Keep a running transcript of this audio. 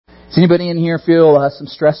Does anybody in here feel some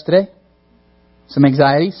stress today? Some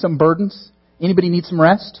anxiety? Some burdens? Anybody need some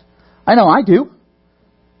rest? I know I do.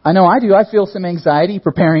 I feel some anxiety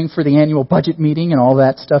preparing for the annual budget meeting and all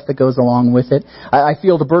that stuff that goes along with it. I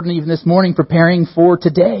feel the burden even this morning preparing for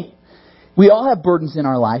today. We all have burdens in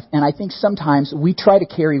our life, and I think sometimes we try to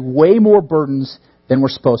carry way more burdens than we're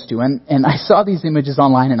supposed to. And I saw these images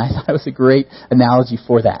online, and I thought it was a great analogy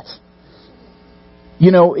for that.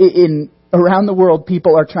 You know, around the world,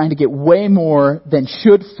 people are trying to get way more than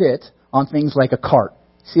should fit on things like a cart.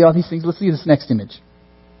 See all these things? Let's see this next image.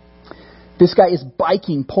 This guy is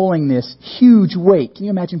biking, pulling this huge weight. Can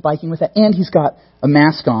you imagine biking with that? And he's got a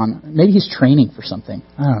mask on. Maybe he's training for something.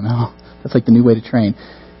 I don't know. That's like the new way to train.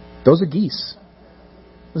 Those are geese.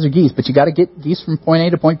 But you got to get geese from point A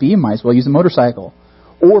to point B. You might as well use a motorcycle.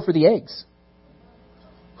 Or for the eggs.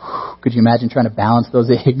 Could you imagine trying to balance those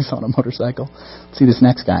eggs on a motorcycle? Let's see this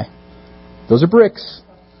next guy. Those are bricks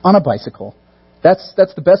on a bicycle. That's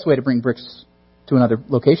the best way to bring bricks to another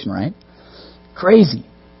location, right? Crazy.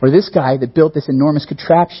 Or this guy that built this enormous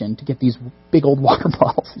contraption to get these big old water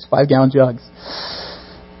bottles, these 5-gallon jugs.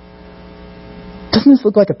 Doesn't this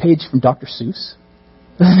look like a page from Dr. Seuss?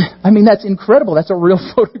 I mean, that's incredible. That's a real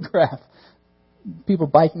photograph. People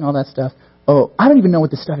biking, all that stuff. Oh, I don't even know what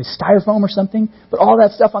this stuff is, styrofoam or something? But all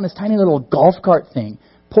that stuff on this tiny little golf cart thing,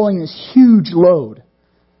 pulling this huge load.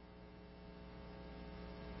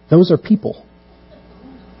 Those are people.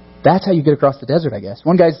 That's how you get across the desert, I guess.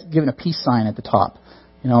 One guy's giving a peace sign at the top.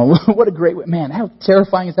 You know, what a great way. Man, how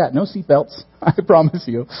terrifying is that? No seatbelts, I promise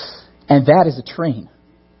you. And that is a train.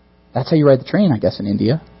 That's how you ride the train, I guess, in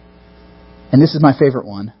India. And this is my favorite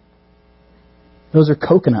one. Those are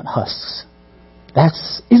coconut husks.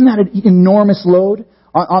 Isn't that an enormous load?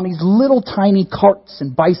 On these little tiny carts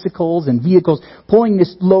and bicycles and vehicles, pulling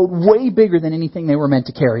this load way bigger than anything they were meant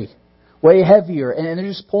to carry. Way heavier, and they're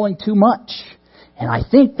just pulling too much. And I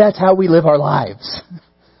think that's how we live our lives.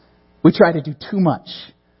 We try to do too much.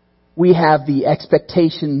 We have the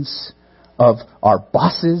expectations of our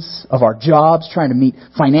bosses, of our jobs, trying to meet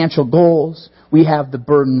financial goals. We have the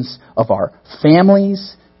burdens of our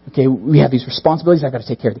families. Okay, we have these responsibilities. I've got to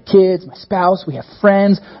take care of the kids, my spouse. We have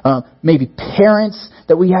friends, maybe parents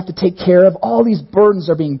that we have to take care of. All these burdens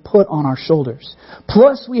are being put on our shoulders.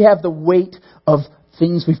 Plus, we have the weight of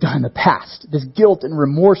things we've done in the past. This guilt and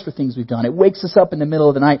remorse for things we've done. It wakes us up in the middle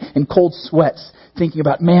of the night in cold sweats thinking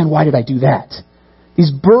about, man, why did I do that?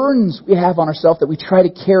 These burdens we have on ourselves that we try to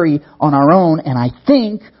carry on our own, and I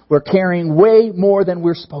think we're carrying way more than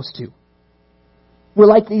we're supposed to. We're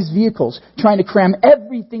like these vehicles, trying to cram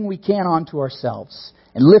everything we can onto ourselves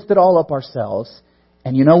and lift it all up ourselves.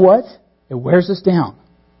 And you know what? It wears us down.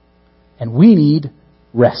 And we need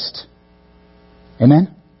rest.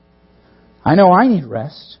 Amen? I know I need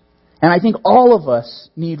rest. And I think all of us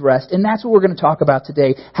need rest. And that's what we're going to talk about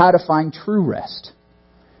today, how to find true rest.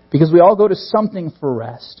 Because we all go to something for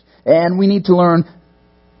rest. And we need to learn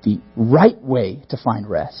the right way to find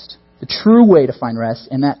rest. The true way to find rest,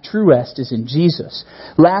 and that true rest is in Jesus.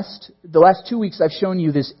 The last 2 weeks I've shown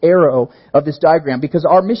you this arrow of this diagram because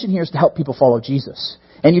our mission here is to help people follow Jesus.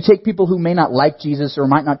 And you take people who may not like Jesus or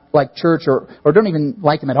might not like church or don't even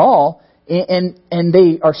like him at all, and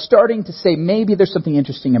they are starting to say maybe there's something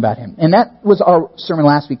interesting about him. And that was our sermon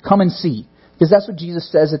last week, come and see. Because that's what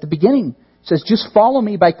Jesus says at the beginning. He says, just follow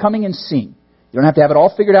me by coming and seeing. You don't have to have it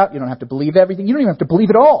all figured out. You don't have to believe everything. You don't even have to believe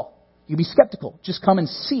it all. You can be skeptical. Just come and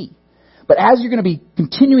see. But as you're going to be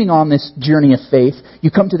continuing on this journey of faith,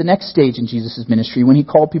 you come to the next stage in Jesus' ministry when he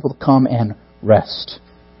called people to come and rest.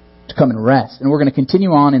 To come and rest. And we're going to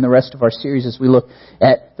continue on in the rest of our series as we look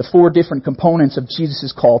at the 4 different components of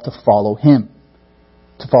Jesus' call to follow him.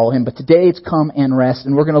 To follow him. But today it's come and rest.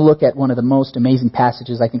 And we're going to look at one of the most amazing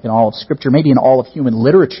passages, I think, in all of Scripture, maybe in all of human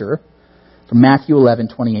literature, from Matthew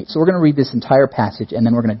 11:28. So we're going to read this entire passage and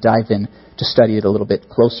then we're going to dive in to study it a little bit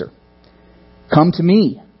closer. Come to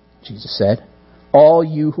me, Jesus said, all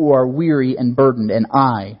you who are weary and burdened, and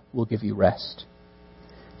I will give you rest.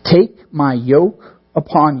 Take my yoke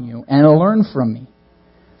upon you and learn from me,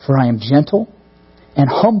 for I am gentle and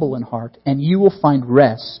humble in heart, and you will find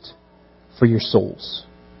rest for your souls.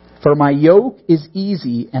 For my yoke is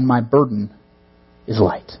easy and my burden is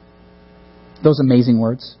light. Those amazing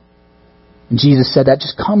words. And Jesus said that,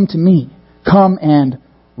 just come to me. Come and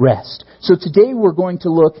rest. So today we're going to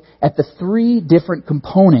look at the 3 different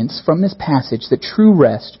components from this passage that true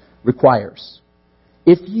rest requires.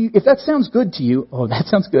 If that sounds good to you, oh, that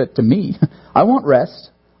sounds good to me. I want rest.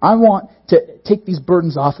 I want to take these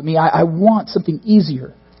burdens off of me. I want something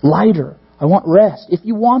easier, lighter. I want rest. If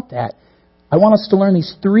you want that, I want us to learn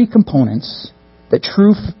these 3 components that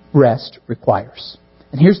true rest requires.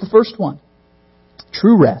 And here's the first one.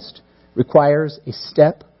 True rest requires a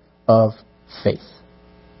step of faith.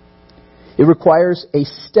 It requires a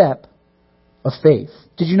step of faith.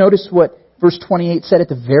 Did you notice what verse 28 said at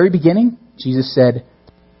the very beginning? Jesus said,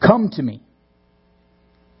 "Come to me."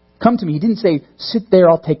 Come to me. He didn't say, "Sit there,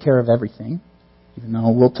 I'll take care of everything." Even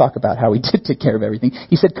though we'll talk about how He did take care of everything.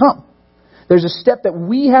 He said, "Come." There's a step that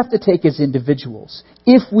we have to take as individuals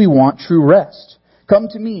if we want true rest. "Come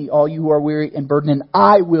to me, all you who are weary and burdened, and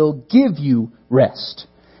I will give you rest."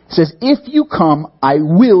 It says, if you come, I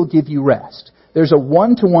will give you rest. There's a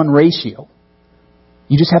 1-to-1 ratio.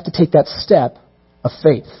 You just have to take that step of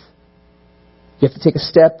faith. You have to take a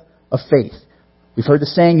step of faith. We've heard the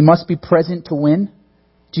saying, you must be present to win.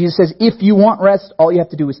 Jesus says, if you want rest, all you have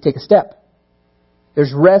to do is take a step.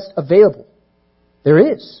 There's rest available. There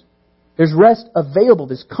is. There's rest available.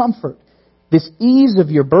 There's comfort. This ease of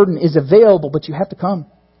your burden is available, but you have to come.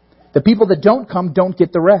 The people that don't come don't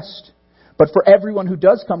get the rest. But for everyone who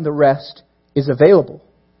does come, the rest is available.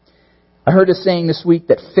 I heard a saying this week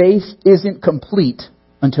that faith isn't complete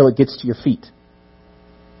until it gets to your feet.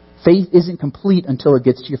 Faith isn't complete until it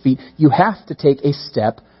gets to your feet. You have to take a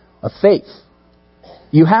step of faith.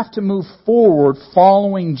 You have to move forward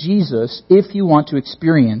following Jesus if you want to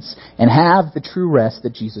experience and have the true rest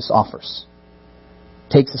that Jesus offers.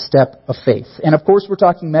 Takes a step of faith. And of course, we're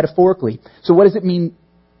talking metaphorically. So what does it mean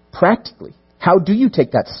practically? How do you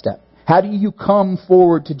take that step? How do you come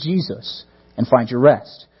forward to Jesus and find your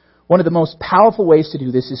rest? One of the most powerful ways to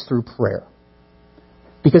do this is through prayer.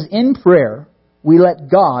 Because in prayer, we let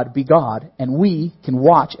God be God, and we can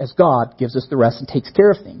watch as God gives us the rest and takes care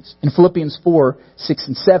of things. In Philippians 4, 6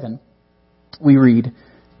 and 7, we read,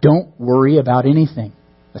 don't worry about anything.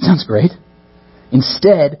 That sounds great.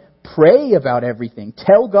 Instead, pray about everything.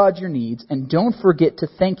 Tell God your needs, and don't forget to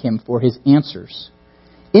thank Him for His answers.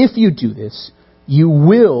 If you do this, you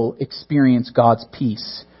will experience God's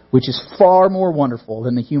peace, which is far more wonderful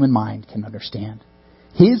than the human mind can understand.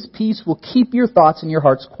 His peace will keep your thoughts and your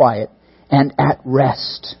hearts quiet and at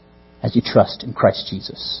rest as you trust in Christ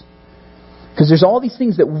Jesus. Because there's all these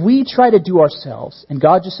things that we try to do ourselves, and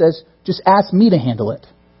God just says, just ask me to handle it.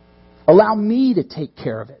 Allow me to take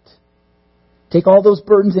care of it. Take all those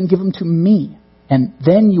burdens and give them to me, and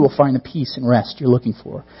then you will find the peace and rest you're looking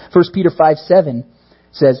for. 1 Peter 5:7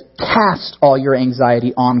 says, cast all your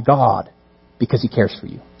anxiety on God because He cares for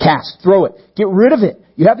you. Cast, throw it, get rid of it.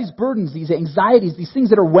 You have these burdens, these anxieties, these things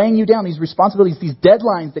that are weighing you down, these responsibilities, these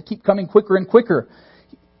deadlines that keep coming quicker and quicker.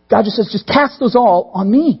 God just says, just cast those all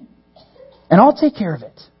on me, and I'll take care of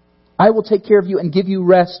it. I will take care of you and give you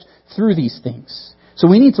rest through these things. So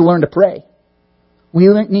we need to learn to pray. We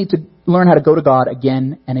need to learn how to go to God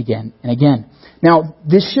again and again and again. Now,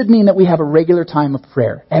 this should mean that we have a regular time of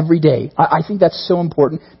prayer every day. I think that's so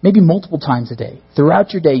important. Maybe multiple times a day.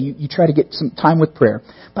 Throughout your day, you try to get some time with prayer.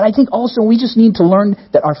 But I think also we just need to learn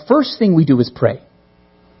that our first thing we do is pray.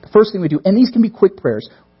 The first thing we do. And these can be quick prayers.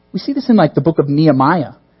 We see this in like the book of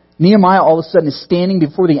Nehemiah. Nehemiah all of a sudden is standing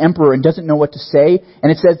before the emperor and doesn't know what to say.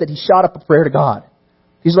 And it says that he shot up a prayer to God.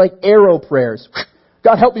 These are like arrow prayers.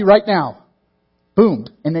 God, help me right now. Boom.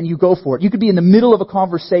 And then you go for it. You could be in the middle of a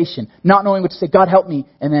conversation, not knowing what to say. God, help me.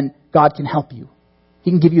 And then God can help you.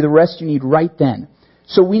 He can give you the rest you need right then.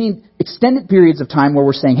 So we need extended periods of time where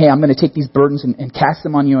we're saying, hey, I'm going to take these burdens and cast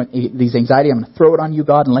them on you, these anxiety. I'm going to throw it on you,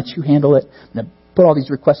 God, and let you handle it. I'm going to put all these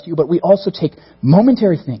requests to you. But we also take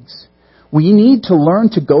momentary things. We need to learn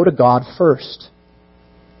to go to God first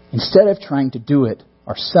instead of trying to do it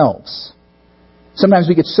ourselves. Sometimes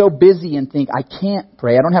we get so busy and think, I can't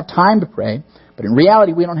pray. I don't have time to pray. But in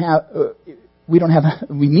reality, we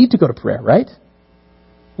need to go to prayer, right?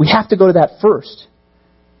 We have to go to that first.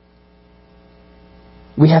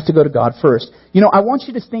 We have to go to God first. You know, I want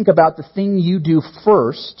you to think about the thing you do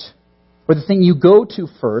first, or the thing you go to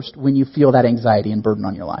first when you feel that anxiety and burden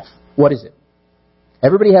on your life. What is it?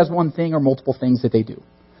 Everybody has one thing or multiple things that they do.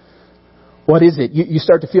 What is it? You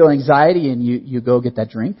start to feel anxiety and you go get that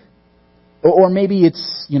drink. Or maybe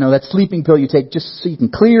it's, that sleeping pill you take just so you can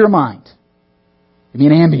clear your mind. Maybe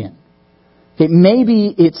an Ambien. Okay,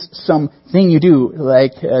 maybe it's something you do,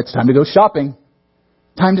 like it's time to go shopping.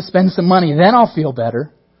 Time to spend some money, then I'll feel better.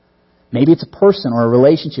 Maybe it's a person or a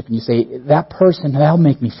relationship, and you say, that person, that'll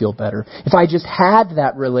make me feel better. If I just had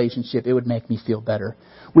that relationship, it would make me feel better.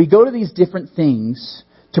 We go to these different things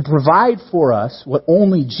to provide for us what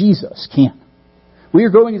only Jesus can. We are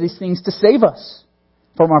going to these things to save us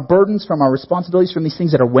from our burdens, from our responsibilities, from these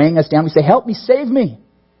things that are weighing us down. We say, help me, save me.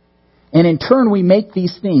 And in turn, we make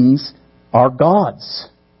these things our gods.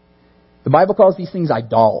 The Bible calls these things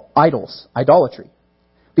idols, idolatry.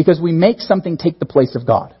 Because we make something take the place of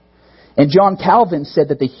God. And John Calvin said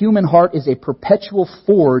that the human heart is a perpetual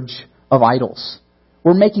forge of idols.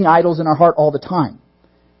 We're making idols in our heart all the time.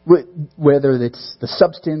 Whether it's the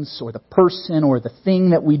substance or the person or the thing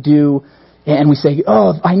that we do. And we say,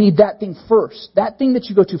 oh, I need that thing first. That thing that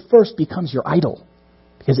you go to first becomes your idol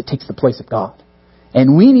because it takes the place of God.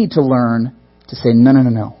 And we need to learn to say,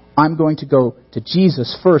 no. I'm going to go to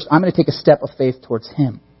Jesus first. I'm going to take a step of faith towards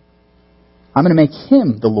Him. I'm going to make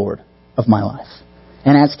Him the Lord of my life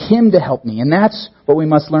and ask Him to help me. And that's what we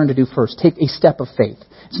must learn to do first. Take a step of faith.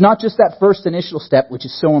 It's not just that first initial step, which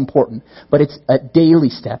is so important, but it's a daily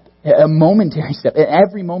step, a momentary step. At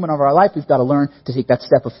every moment of our life, we've got to learn to take that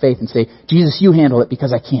step of faith and say, Jesus, you handle it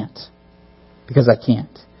because I can't. Because I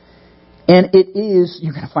can't. And it is,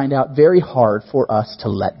 you're going to find out, very hard for us to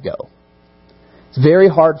let go. It's very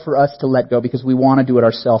hard for us to let go because we want to do it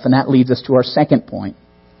ourselves. And that leads us to our second point.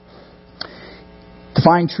 To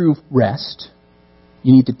find true rest,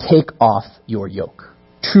 you need to take off your yoke.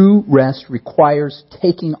 True rest requires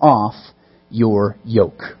taking off your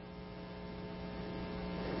yoke.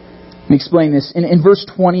 Let me explain this. In verse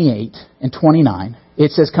 28 and 29,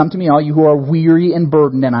 it says, "Come to me, all you who are weary and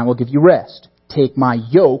burdened, and I will give you rest. Take my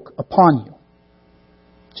yoke upon you."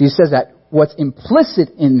 Jesus says that. What's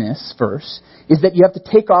implicit in this verse is that you have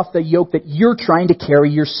to take off the yoke that you're trying to carry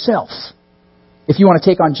yourself. If you want to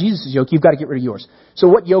take on Jesus' yoke, you've got to get rid of yours. So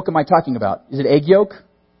what yoke am I talking about? Is it egg yolk?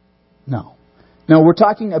 No. No, we're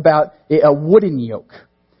talking about a wooden yoke.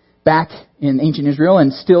 Back in ancient Israel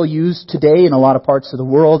and still used today in a lot of parts of the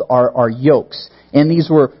world are yokes. And these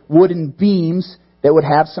were wooden beams that would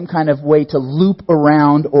have some kind of way to loop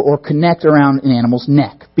around or connect around an animal's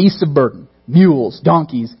neck. Beasts of burden, mules,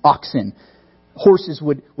 donkeys, oxen, horses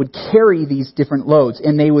would carry these different loads.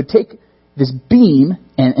 And they would take this beam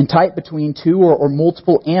and tie it between two or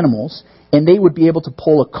multiple animals. And they would be able to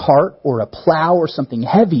pull a cart or a plow or something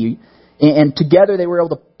heavy. And together they were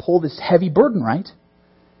able to pull this heavy burden, right?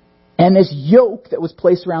 And this yoke that was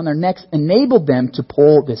placed around their necks enabled them to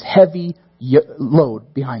pull this heavy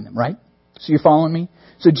load behind them, right? So you're following me?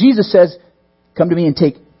 So Jesus says, come to me and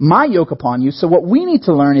take my yoke upon you. So what we need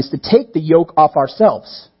to learn is to take the yoke off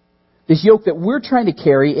ourselves. This yoke that we're trying to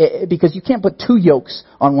carry, because you can't put two yokes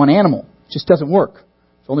on one animal. It just doesn't work.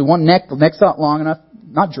 It's only one neck. The neck's not long enough.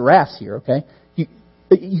 Not giraffes here, okay?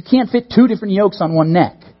 You can't fit two different yokes on one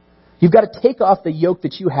neck. You've got to take off the yoke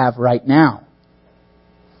that you have right now.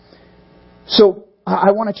 So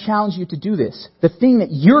I want to challenge you to do this. The thing that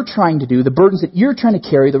you're trying to do, the burdens that you're trying to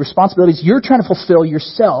carry, the responsibilities you're trying to fulfill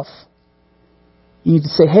yourself, you need to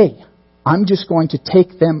say, hey, I'm just going to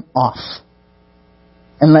take them off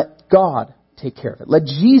and let God take care of it. Let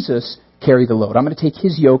Jesus carry the load. I'm going to take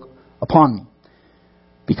His yoke upon me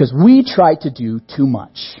because we try to do too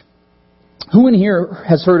much. Who in here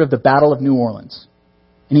has heard of the Battle of New Orleans?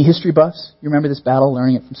 Any history buffs? You remember this battle,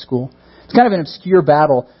 learning it from school? It's kind of an obscure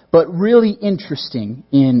battle, but really interesting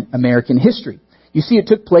in American history. You see, it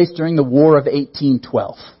took place during the War of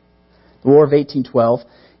 1812. The War of 1812.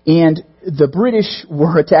 And the British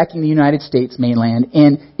were attacking the United States mainland.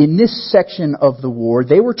 And in this section of the war,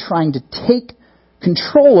 they were trying to take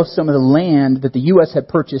control of some of the land that the U.S. had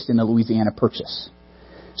purchased in the Louisiana Purchase.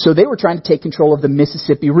 So they were trying to take control of the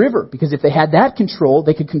Mississippi River. Because if they had that control,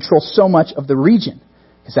 they could control so much of the region.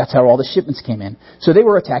 Because that's how all the shipments came in. So they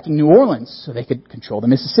were attacking New Orleans so they could control the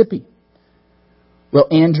Mississippi. Well,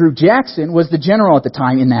 Andrew Jackson was the general at the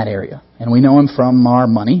time in that area. And we know him from our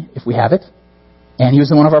money, if we have it. And he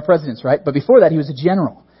was one of our presidents, right? But before that, he was a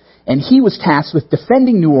general. And he was tasked with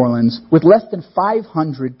defending New Orleans with less than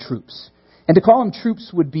 500 troops. And to call them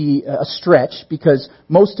troops would be a stretch because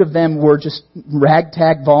most of them were just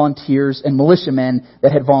ragtag volunteers and militiamen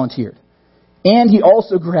that had volunteered. And he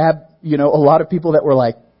also grabbed a lot of people that were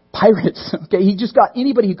like pirates. Okay, he just got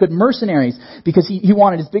anybody he could, mercenaries, because he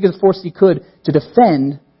wanted as big a force as he could to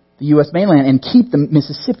defend the U.S. mainland and keep the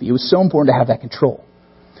Mississippi. It was so important to have that control.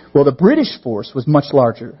 Well, the British force was much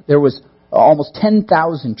larger. There was almost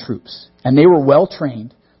 10,000 troops, and they were well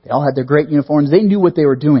trained. They all had their great uniforms. They knew what they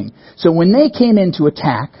were doing. So when they came in to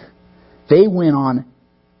attack, they went on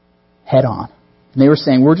head on. And they were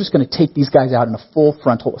saying, we're just going to take these guys out in a full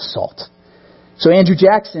frontal assault. So Andrew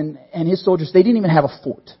Jackson and his soldiers, they didn't even have a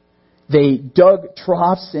fort. They dug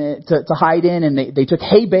troughs to hide in, and they took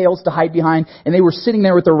hay bales to hide behind, and they were sitting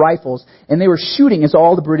there with their rifles, and they were shooting as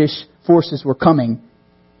all the British forces were coming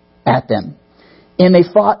at them. And they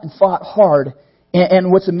fought and fought hard,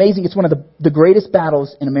 and what's amazing, it's one of the greatest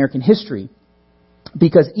battles in American history,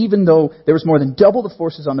 because even though there was more than double the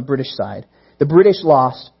forces on the British side, the British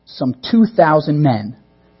lost some 2,000 men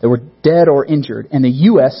that were dead or injured, and the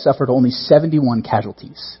U.S. suffered only 71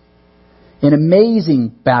 casualties. An amazing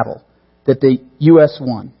battle. that the U.S.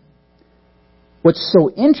 won. What's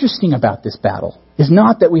so interesting about this battle is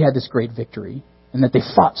not that we had this great victory and that they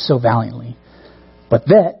fought so valiantly, but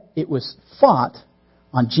that it was fought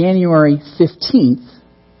on January 15th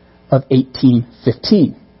of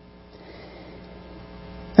 1815.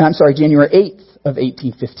 January 8th of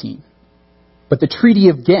 1815. But the Treaty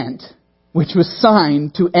of Ghent, which was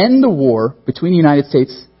signed to end the war between the United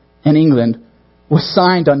States and England, was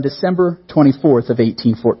signed on December 24th of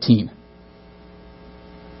 1814.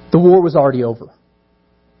 The war was already over.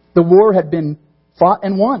 The war had been fought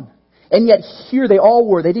and won. And yet here they all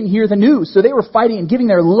were. They didn't hear the news. So they were fighting and giving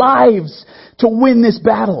their lives to win this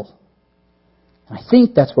battle. And I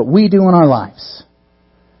think that's what we do in our lives.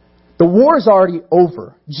 The war is already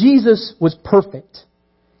over. Jesus was perfect.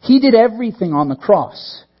 He did everything on the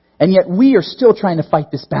cross. And yet we are still trying to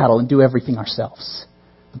fight this battle and do everything ourselves.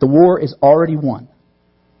 But the war is already won.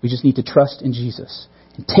 We just need to trust in Jesus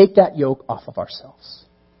and take that yoke off of ourselves.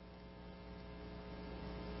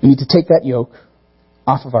 We need to take that yoke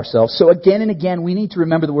off of ourselves. So again and again, we need to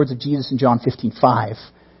remember the words of Jesus in John 15:5.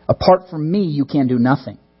 Apart from me, you can do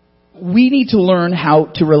nothing. We need to learn how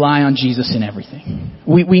to rely on Jesus in everything.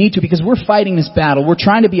 We need to, because we're fighting this battle. We're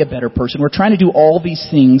trying to be a better person. We're trying to do all these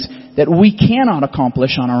things that we cannot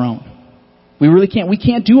accomplish on our own. We really can't. We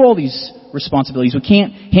can't do all these responsibilities. We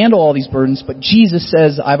can't handle all these burdens. But Jesus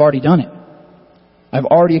says, I've already done it. I've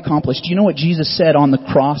already accomplished. Do you know what Jesus said on the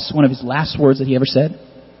cross? One of his last words that he ever said?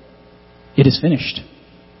 It is finished.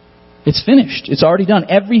 It's finished. It's already done.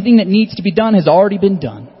 Everything that needs to be done has already been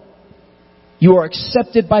done. You are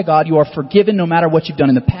accepted by God. You are forgiven no matter what you've done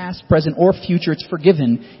in the past, present, or future. It's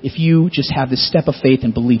forgiven if you just have this step of faith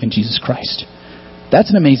and believe in Jesus Christ.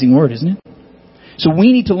 That's an amazing word, isn't it? So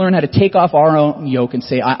we need to learn how to take off our own yoke and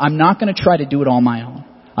say, I'm not going to try to do it on my own.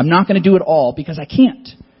 I'm not going to do it all because I can't.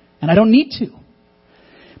 And I don't need to.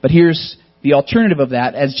 But here's the alternative of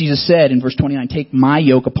that. As Jesus said in verse 29, take my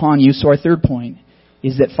yoke upon you. So our third point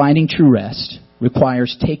is that finding true rest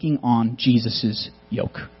requires taking on Jesus'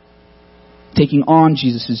 yoke. Taking on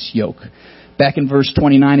Jesus' yoke. Back in verse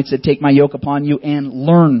 29, it said, take my yoke upon you and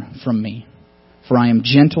learn from me. For I am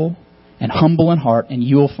gentle and humble in heart, and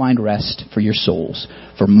you will find rest for your souls.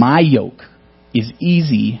 For my yoke is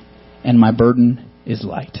easy and my burden is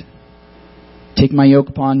light. Take my yoke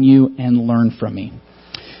upon you and learn from me.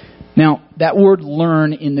 Now, that word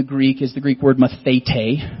learn in the Greek is the Greek word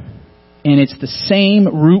mathete. And it's the same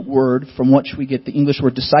root word from which we get the English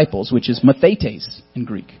word disciples, which is mathetes in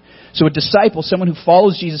Greek. So a disciple, someone who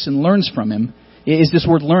follows Jesus and learns from him, is this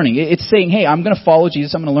word learning. It's saying, hey, I'm going to follow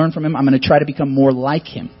Jesus. I'm going to learn from him. I'm going to try to become more like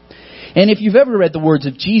him. And if you've ever read the words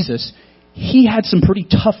of Jesus, he had some pretty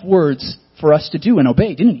tough words for us to do and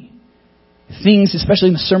obey, didn't he? Things, especially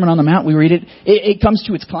in the Sermon on the Mount, we read it. It comes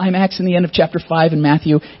to its climax in the end of chapter 5 in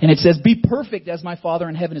Matthew, and it says, be perfect as my Father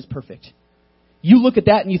in heaven is perfect. You look at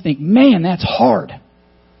that and you think, man, that's hard.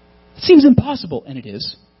 It seems impossible, and it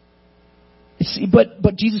is.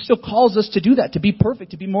 But Jesus still calls us to do that, to be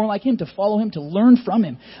perfect, to be more like him, to follow him, to learn from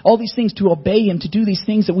him. All these things, to obey him, to do these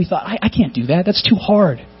things that we thought, I can't do that. That's too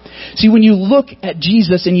hard. See, when you look at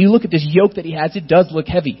Jesus and you look at this yoke that he has, it does look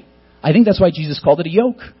heavy. I think that's why Jesus called it a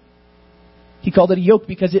yoke. He called it a yoke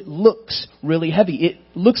because it looks really heavy. It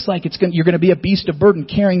looks like you're going to be a beast of burden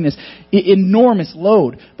carrying this enormous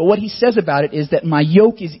load. But what he says about it is that my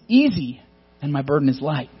yoke is easy and my burden is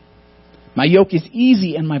light. My yoke is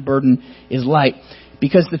easy and my burden is light.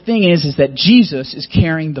 Because the thing is that Jesus is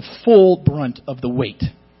carrying the full brunt of the weight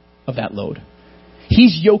of that load.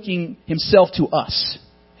 He's yoking himself to us.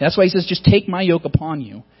 That's why he says, just take my yoke upon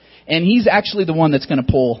you. And he's actually the one that's going to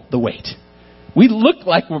pull the weight. We look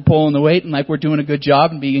like we're pulling the weight and like we're doing a good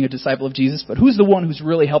job in being a disciple of Jesus. But who's the one who's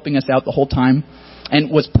really helping us out the whole time and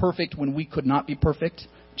was perfect when we could not be perfect?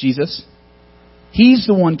 Jesus. He's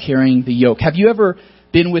the one carrying the yoke. Have you ever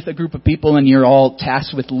been with a group of people and you're all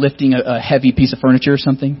tasked with lifting a heavy piece of furniture or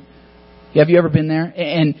something? Have you ever been there?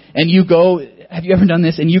 And you go, have you ever done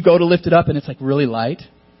this? And you go to lift it up and it's like really light.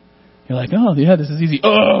 You're like, oh yeah, this is easy.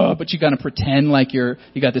 Oh, but you kind of pretend like you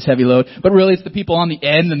got this heavy load. But really it's the people on the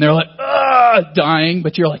end and they're like, dying.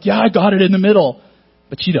 But you're like, yeah, I got it in the middle.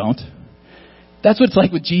 But you don't. That's what it's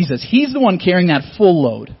like with Jesus. He's the one carrying that full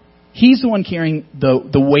load. He's the one carrying the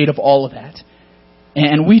weight of all of that.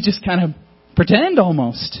 And we just kind of pretend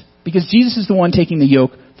almost. Because Jesus is the one taking the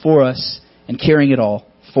yoke for us and carrying it all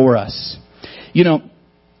for us. You know,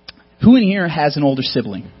 who in here has an older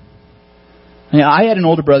sibling? I had an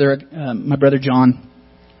older brother, my brother John,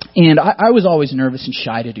 and I was always nervous and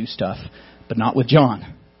shy to do stuff, but not with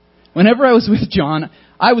John. Whenever I was with John,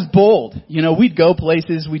 I was bold. You know, we'd go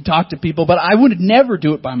places, we'd talk to people, but I would never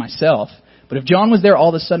do it by myself. But if John was there, all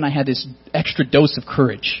of a sudden I had this extra dose of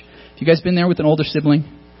courage. Have you guys been there with an older sibling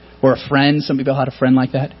or a friend? Some people had a friend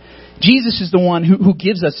like that. Jesus is the one who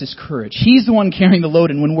gives us this courage. He's the one carrying the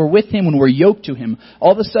load. And when we're with him, when we're yoked to him,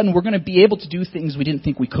 all of a sudden we're going to be able to do things we didn't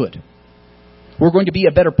think we could. We're going to be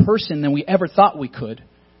a better person than we ever thought we could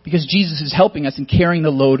because Jesus is helping us and carrying the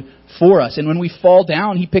load for us. And when we fall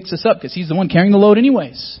down, he picks us up because he's the one carrying the load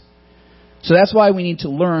anyways. So that's why we need to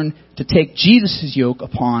learn to take Jesus' yoke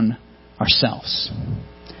upon ourselves.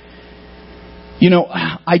 You know,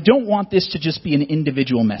 I don't want this to just be an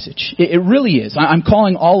individual message. It really is. I'm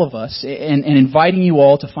calling all of us and inviting you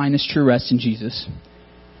all to find this true rest in Jesus.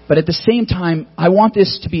 But at the same time, I want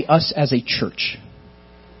this to be us as a church.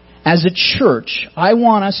 As a church, I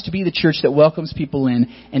want us to be the church that welcomes people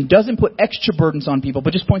in and doesn't put extra burdens on people,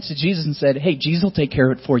 but just points to Jesus and said, hey, Jesus will take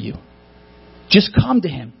care of it for you. Just come to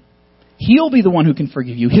him. He'll be the one who can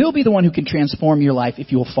forgive you. He'll be the one who can transform your life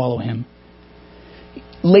if you will follow him.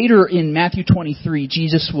 Later in Matthew 23,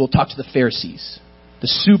 Jesus will talk to the Pharisees, the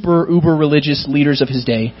super uber religious leaders of his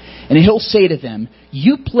day, and he'll say to them,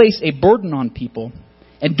 you place a burden on people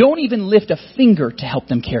and don't even lift a finger to help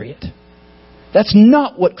them carry it. That's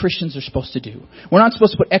not what Christians are supposed to do. We're not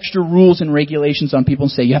supposed to put extra rules and regulations on people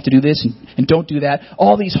and say, you have to do this and don't do that.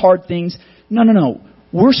 All these hard things. No.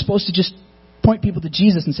 We're supposed to just point people to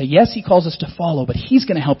Jesus and say, yes, he calls us to follow, but he's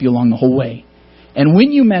going to help you along the whole way. And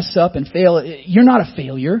when you mess up and fail, you're not a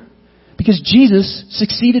failure because Jesus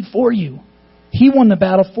succeeded for you. He won the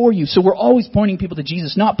battle for you. So we're always pointing people to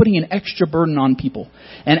Jesus, not putting an extra burden on people.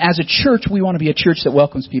 And as a church, we want to be a church that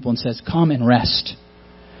welcomes people and says, come and rest.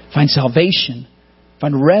 Find salvation.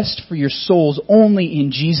 Find rest for your souls only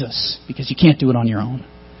in Jesus because you can't do it on your own.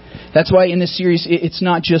 That's why in this series, it's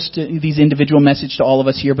not just these individual messages to all of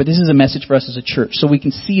us here, but this is a message for us as a church. So we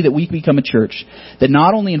can see that we can become a church that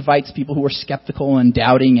not only invites people who are skeptical and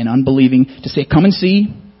doubting and unbelieving to say, come and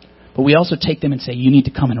see, but we also take them and say, you need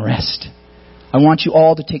to come and rest. I want you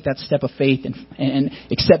all to take that step of faith and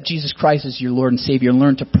accept Jesus Christ as your Lord and Savior and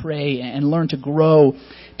learn to pray and learn to grow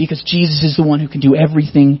because Jesus is the one who can do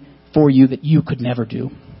everything for you that you could never do.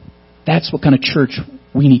 That's what kind of church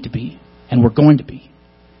we need to be and we're going to be.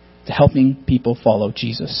 To helping people follow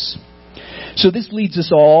Jesus. So this leads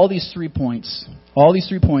us all these 3 points. All these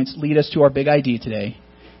 3 points lead us to our big idea today.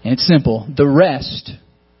 And it's simple. The rest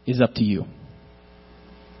is up to you.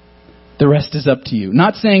 The rest is up to you.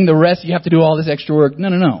 Not saying the rest, you have to do all this extra work.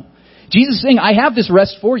 No. Jesus is saying, I have this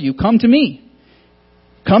rest for you. Come to me.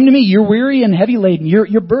 Come to me. You're weary and heavy laden.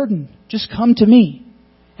 You're burdened. Just come to me.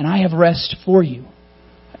 And I have rest for you.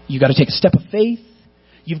 You got to take a step of faith.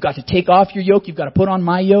 You've got to take off your yoke. You've got to put on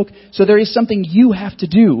my yoke. So there is something you have to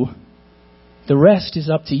do. The rest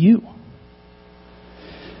is up to you.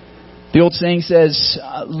 The old saying says,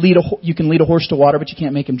 you can lead a horse to water, but you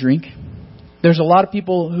can't make him drink. There's a lot of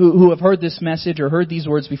people who have heard this message or heard these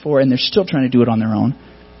words before, and they're still trying to do it on their own.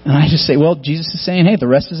 And I just say, well, Jesus is saying, hey, the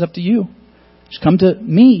rest is up to you. Just come to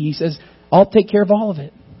me. He says, I'll take care of all of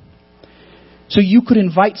it. So you could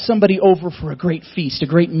invite somebody over for a great feast, a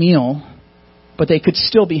great meal, but they could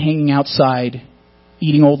still be hanging outside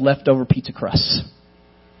eating old leftover pizza crusts.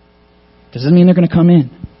 Doesn't mean they're going to come in.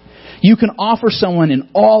 You can offer someone an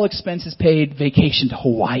all expenses paid vacation to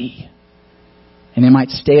Hawaii, and they might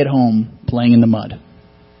stay at home playing in the mud.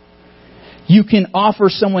 You can offer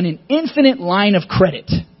someone an infinite line of credit,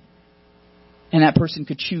 and that person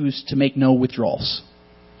could choose to make no withdrawals.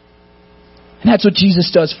 And that's what Jesus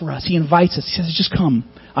does for us. He invites us. He says, just come.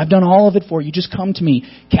 I've done all of it for you. Just come to me.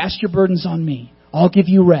 Cast your burdens on me. I'll give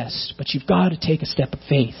you rest. But you've got to take a step of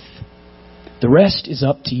faith. The rest is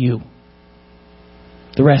up to you.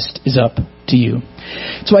 The rest is up to you.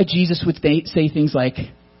 That's why Jesus would say things like,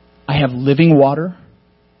 I have living water.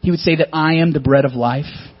 He would say that I am the bread of life.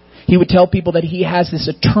 He would tell people that he has this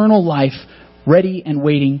eternal life ready and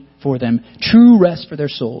waiting for them. True rest for their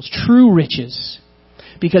souls. True riches.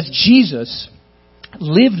 Because Jesus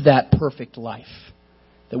lived that perfect life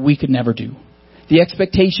that we could never do. The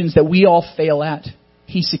expectations that we all fail at,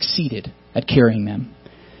 he succeeded at carrying them.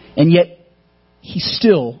 And yet, he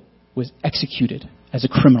still was executed as a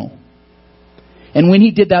criminal. And when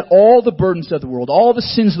he did that, all the burdens of the world, all the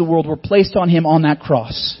sins of the world were placed on him on that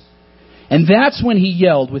cross. And that's when he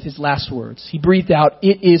yelled with his last words. He breathed out,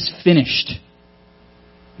 it is finished.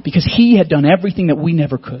 Because he had done everything that we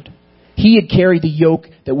never could. He had carried the yoke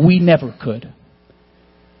that we never could.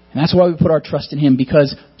 And that's why we put our trust in him.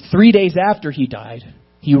 Because 3 days after he died,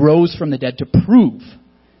 he rose from the dead to prove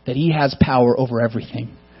that he has power over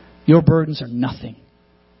everything. Your burdens are nothing.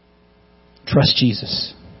 Trust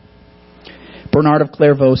Jesus. Bernard of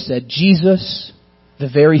Clairvaux said, Jesus, the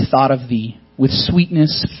very thought of thee with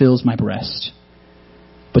sweetness fills my breast.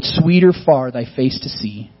 But sweeter far thy face to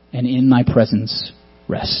see, and in thy presence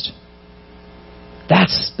rest.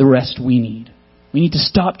 That's the rest we need. We need to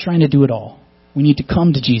stop trying to do it all. We need to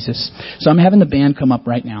come to Jesus. So I'm having the band come up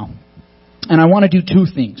right now. And I want to do two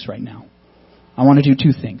things right now. I want to do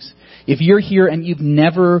two things. If you're here and you've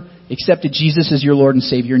never accepted Jesus as your Lord and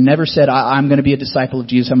Savior, never said, I'm going to be a disciple of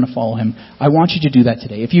Jesus, I'm going to follow him, I want you to do that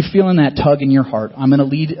today. If you're feeling that tug in your heart, I'm going to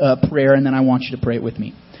lead a prayer and then I want you to pray it with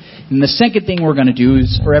me. And the second thing we're going to do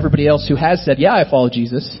is for everybody else who has said, yeah, I follow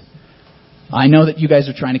Jesus, I know that you guys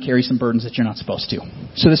are trying to carry some burdens that you're not supposed to.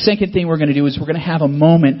 So the second thing we're going to do is we're going to have a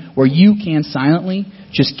moment where you can silently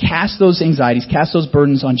just cast those anxieties, cast those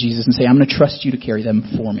burdens on Jesus and say, I'm going to trust you to carry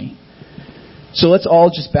them for me. So let's all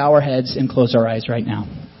just bow our heads and close our eyes right now.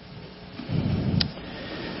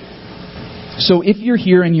 So if you're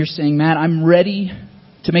here and you're saying, Matt, I'm ready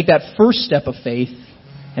to make that first step of faith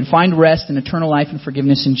and find rest and eternal life and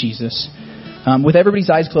forgiveness in Jesus, with everybody's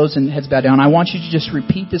eyes closed and heads bowed down, I want you to just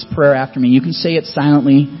repeat this prayer after me. You can say it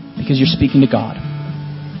silently because you're speaking to God.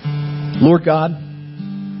 Lord God,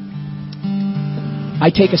 I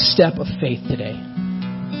take a step of faith today.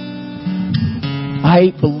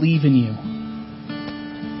 I believe in you.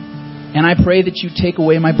 And I pray that you take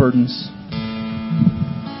away my burdens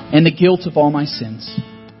and the guilt of all my sins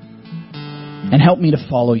and help me to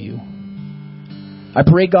follow you. I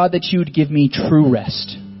pray, God, that you would give me true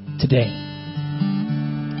rest today.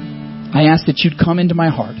 I ask that you'd come into my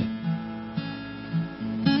heart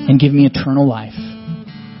and give me eternal life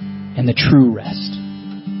and the true rest.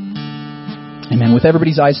 Amen. With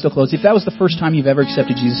everybody's eyes still closed, if that was the first time you've ever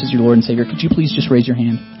accepted Jesus as your Lord and Savior, could you please just raise your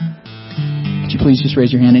hand? Could you please just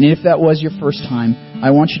raise your hand? And if that was your first time,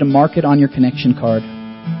 I want you to mark it on your connection card.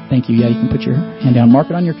 Thank you. Yeah, you can put your hand down. Mark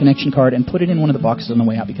it on your connection card and put it in one of the boxes on the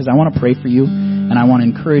way out because I want to pray for you and I want to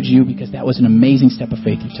encourage you because that was an amazing step of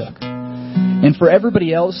faith you took. And for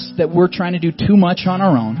everybody else that we're trying to do too much on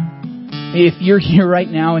our own, if you're here right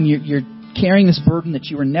now and you're carrying this burden that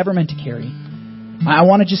you were never meant to carry, I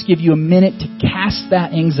want to just give you a minute to cast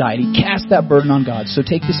that anxiety, cast that burden on God. So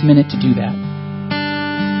take this minute to do that.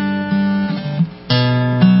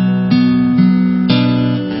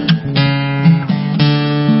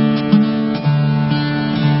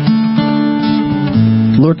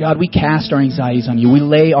 Lord God, we cast our anxieties on you. We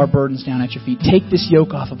lay our burdens down at your feet. Take this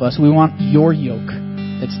yoke off of us. We want your yoke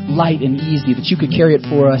that's light and easy, that you could carry it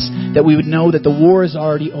for us, that we would know that the war is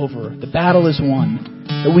already over, the battle is won,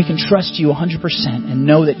 that we can trust you 100% and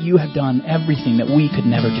know that you have done everything that we could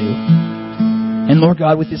never do. And Lord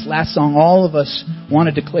God, with this last song, all of us want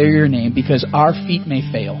to declare your name because our feet may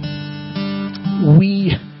fail.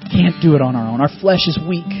 We can't do it on our own. Our flesh is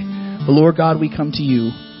weak. But Lord God, we come to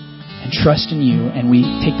you and trust in you, and we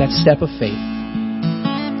take that step of faith.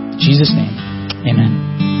 In Jesus' name, amen.